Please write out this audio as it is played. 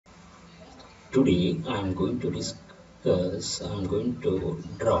Today I'm going to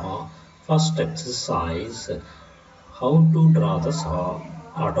draw first exercise how to draw the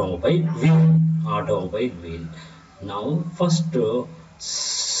automobile wheel. Now first open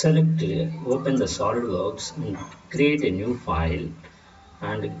the SolidWorks and create a new file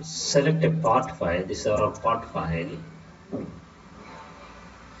and select a part file. These are our part file.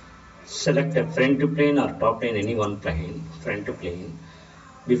 Select a front plane or top plane, any one plane, front plane.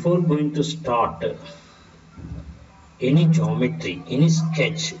 Before going to start any geometry, any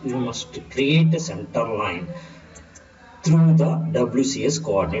sketch, you must create a center line through the WCS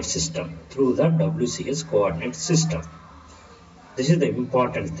coordinate system. This is the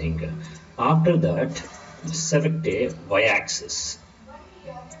important thing. After that, select a y-axis.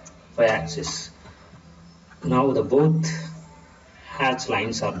 Now the both hatch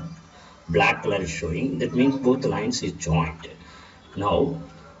lines are black color showing. That means both lines is joined. Now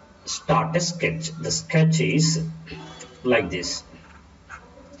start a sketch. The sketch is like this.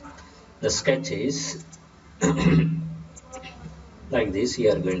 The sketch is like this.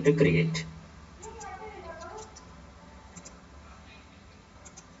 You are going to create.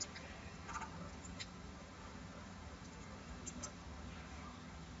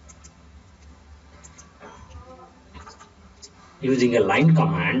 Using a line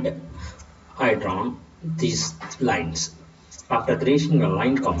command, I drawn these lines. After creating a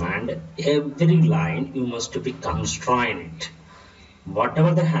line command, every line you must be constrained.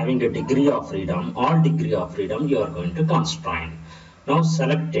 Whatever they having a degree of freedom, all degree of freedom you are going to constrain. Now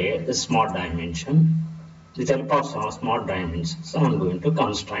select a small dimension. With the help of small dimensions, so I am going to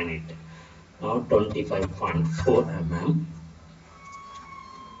constrain it. Now 25.4 mm.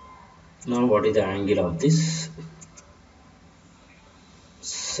 Now what is the angle of this?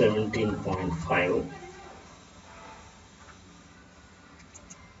 17.5.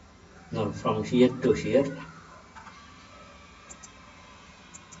 Now from here to here,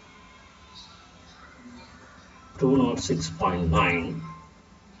 206.9.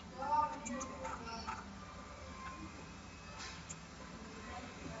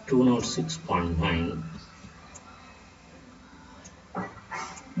 206.9.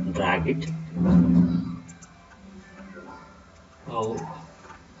 Drag it. Now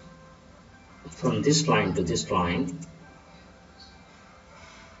from this line to this line,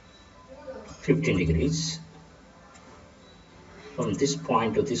 15 degrees. From this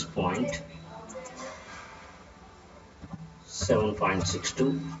point to this point,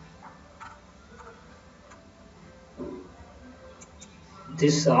 7.62.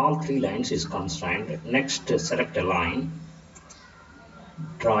 This all three lines is constrained. Next, select a line,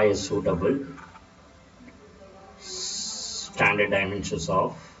 draw a suitable standard dimensions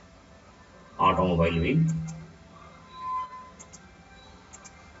of automobile wheel.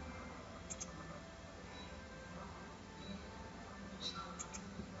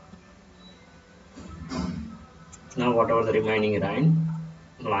 Now whatever the remaining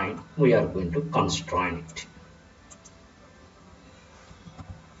line we are going to constrain it.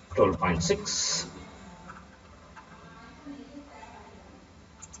 12.6.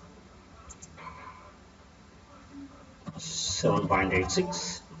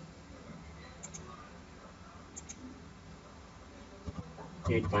 7.86.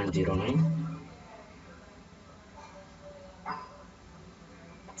 8.09.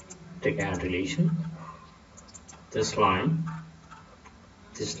 Take add relation. This line,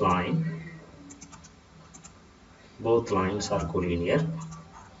 both lines are collinear.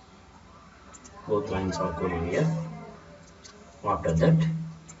 After that,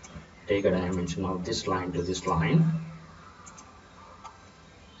 take a dimension of this line to this line,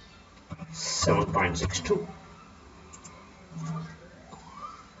 7.62.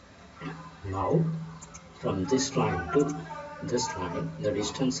 Now from this line to this line, the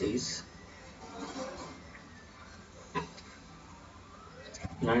distance is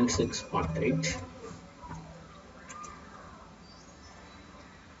 96.8.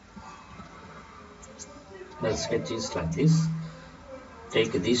 The sketch is like this.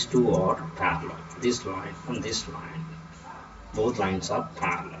 Take these two are parallel. This line and this line, both lines are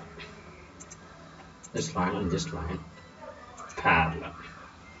parallel. This line and this line parallel.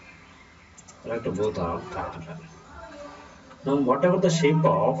 Right, both are parallel. Now whatever the shape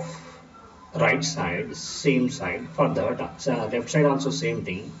of right side, same side. For that, left side also same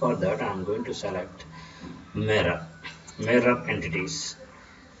thing. For that, I am going to select mirror entities.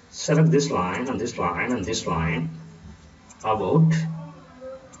 Select this line and this line and this line about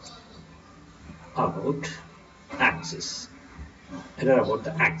axis. About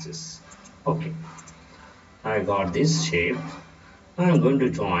the axis. Okay, I got this shape. I am going to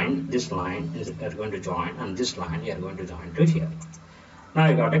join this line, you are going to join, and this line you are going to join to here. Now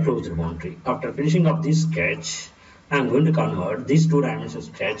I got a closed boundary. After finishing up this sketch, I am going to convert this 2-dimensional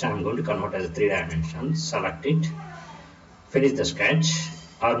sketch, I am going to convert as a 3 dimensions. Select it, finish the sketch,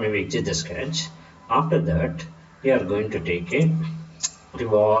 or maybe exit the sketch. After that, you are going to take a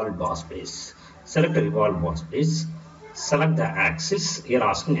revolve boss base. Select a revolve boss base. Select the axis. You are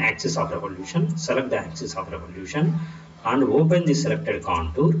asking axis of revolution. Select the axis of revolution and open the selected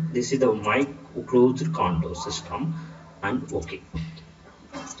contour. This is the my closed contour system, and OK.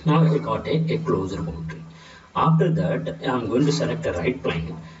 Now I got a closed boundary. After that, I am going to select a right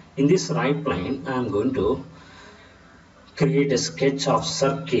plane. In this right plane, I am going to create a sketch of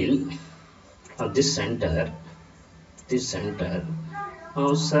circle of this center.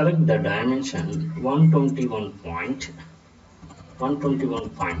 Now select the dimension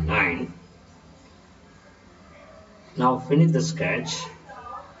 121.9. Now finish the sketch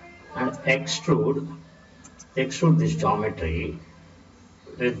and extrude this geometry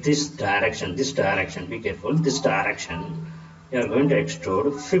with this direction, be careful, this direction. You are going to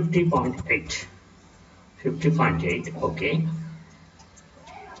extrude 50.8, okay.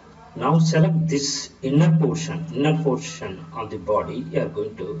 Now select this inner portion of the body. You are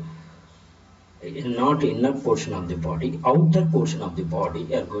going to, not inner portion of the body, outer portion of the body.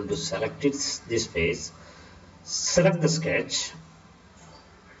 You are going to select this face. Select the sketch,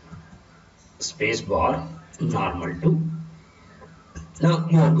 space bar, normal to. Now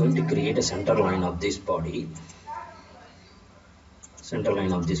you are going to create a center line of this body. Center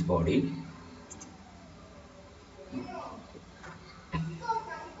line of this body.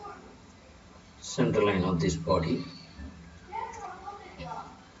 Center line of this body.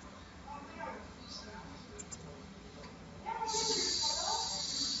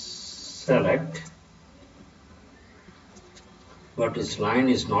 Select, but this line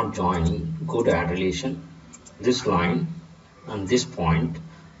is not joining. Go to add relation. This line and this point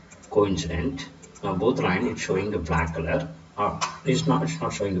coincident. Now both line is showing a black color. It's not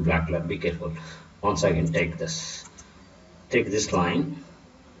showing a black color. Be careful. Once again, take this line.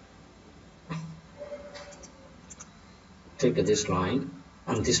 Take this line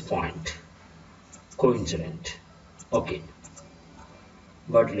and this point coincident. Okay,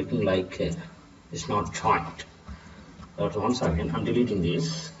 but looking like it's not joined. But once again, I'm deleting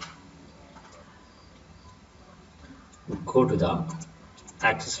this. Go to the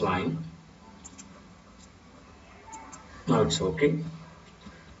axis line. Now it's okay.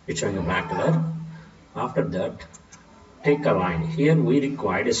 It's showing a black color. After that, take a line. Here we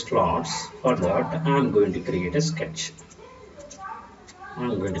required a slots. For that, I'm going to create a sketch.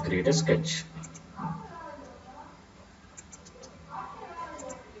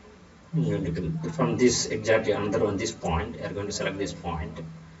 From this exactly another one, this point, you are going to select this point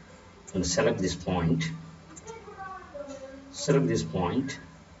and select this point.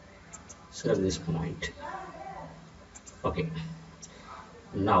 Okay,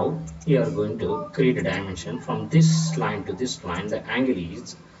 now you are going to create a dimension from this line to this line. The angle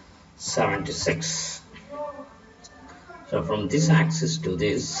is 76. So from this axis to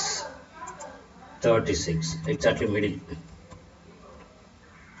this 36, exactly middle.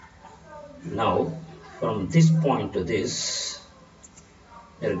 Now from this point to this,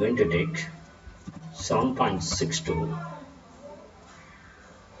 we are going to take 7.62.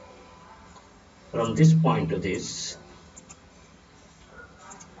 From this point to this,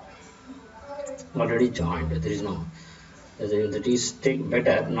 already joined. There is no, that is take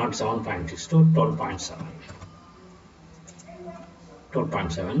better, not 7.62,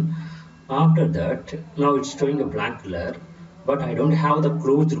 12.7. After that, now it's showing a black color, but I don't have the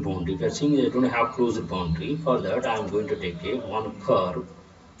closed boundary. If you are seeing I don't have closed boundary, for that I am going to take one curve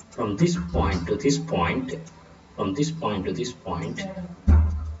from this point to this point, from this point to this point.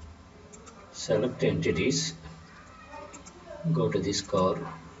 Select entities, go to this curve.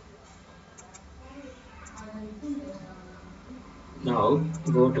 Now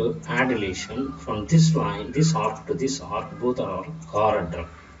go to add relation. From this line, this arc to this arc, both are horizontal.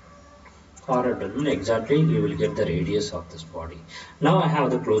 Exactly you will get the radius of this body. Now I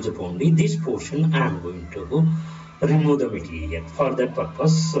have the closed boundary. This portion I am going to remove the material. For that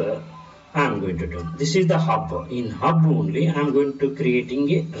purpose, I am going to do. This is the hub. In hub only, I am going to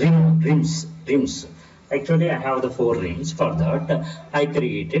creating a rims. Actually, I have the 4 rims. For that, I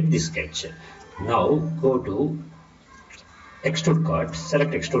created this sketch. Now go to extrude cut.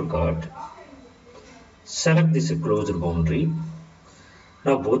 Select extrude cut. Select this closed boundary.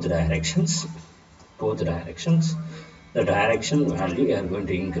 Now both directions, the direction value you are going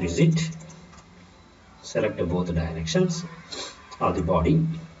to increase it. Select both directions of the body.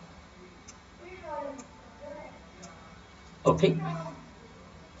 Okay,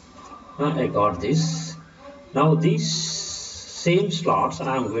 I got this. Now these same slots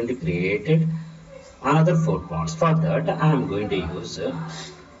I am going to create another 4 parts. For that I am going to use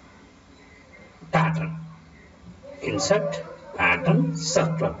pattern, insert pattern,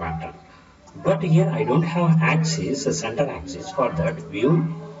 circular pattern. But here I don't have axis, a center axis. For that view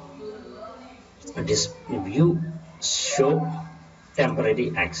show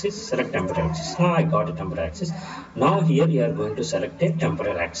temporary axis, select temporary axis. Now I got a temporary axis. Now here you are going to select a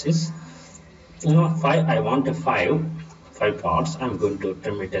temporary axis. Now I want a five parts. I'm going to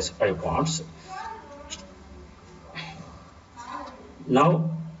trim it as 5 parts.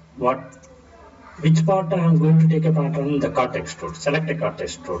 Now which part I am going to take a pattern? The cut extrude. Select a cut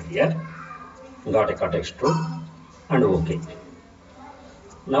extrude here. Got a cut extrude and OK.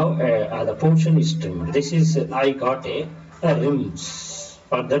 Now the portion is trimmed. This is I got a rims.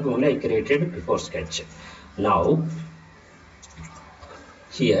 For that only I created before sketch. Now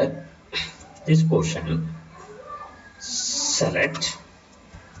here this portion, select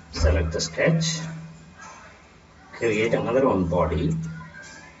the sketch, create another one body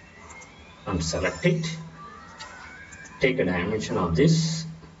and select it, take a dimension of this,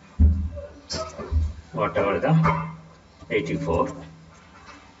 whatever the 84.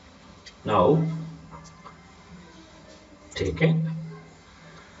 Now take a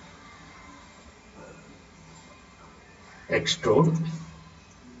extrude.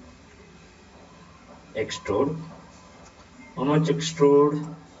 How much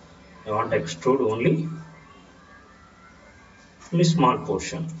extrude? I want extrude only small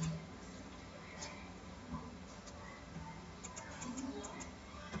portion.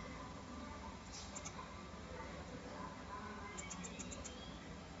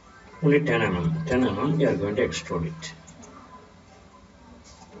 Only 10 mm. 10 mm you are going to extrude it.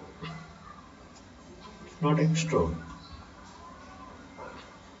 Not extrude.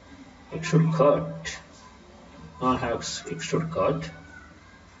 Extrude cut. Now have extrude cut.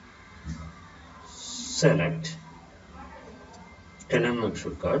 Select 10 mm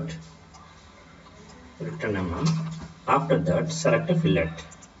extrude cut. 10 mm. After that, select a fillet.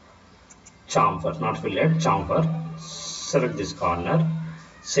 Chamfer, not fillet, chamfer. Select this corner.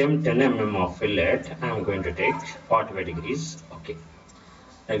 Same 10 mm of fillet. I am going to take 45 degrees. Okay.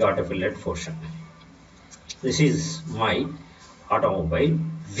 I got a fillet portion. This is my automobile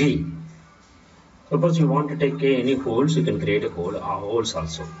V. Suppose you want to take any holes, you can create a hole, holes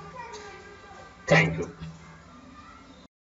also. Thank you.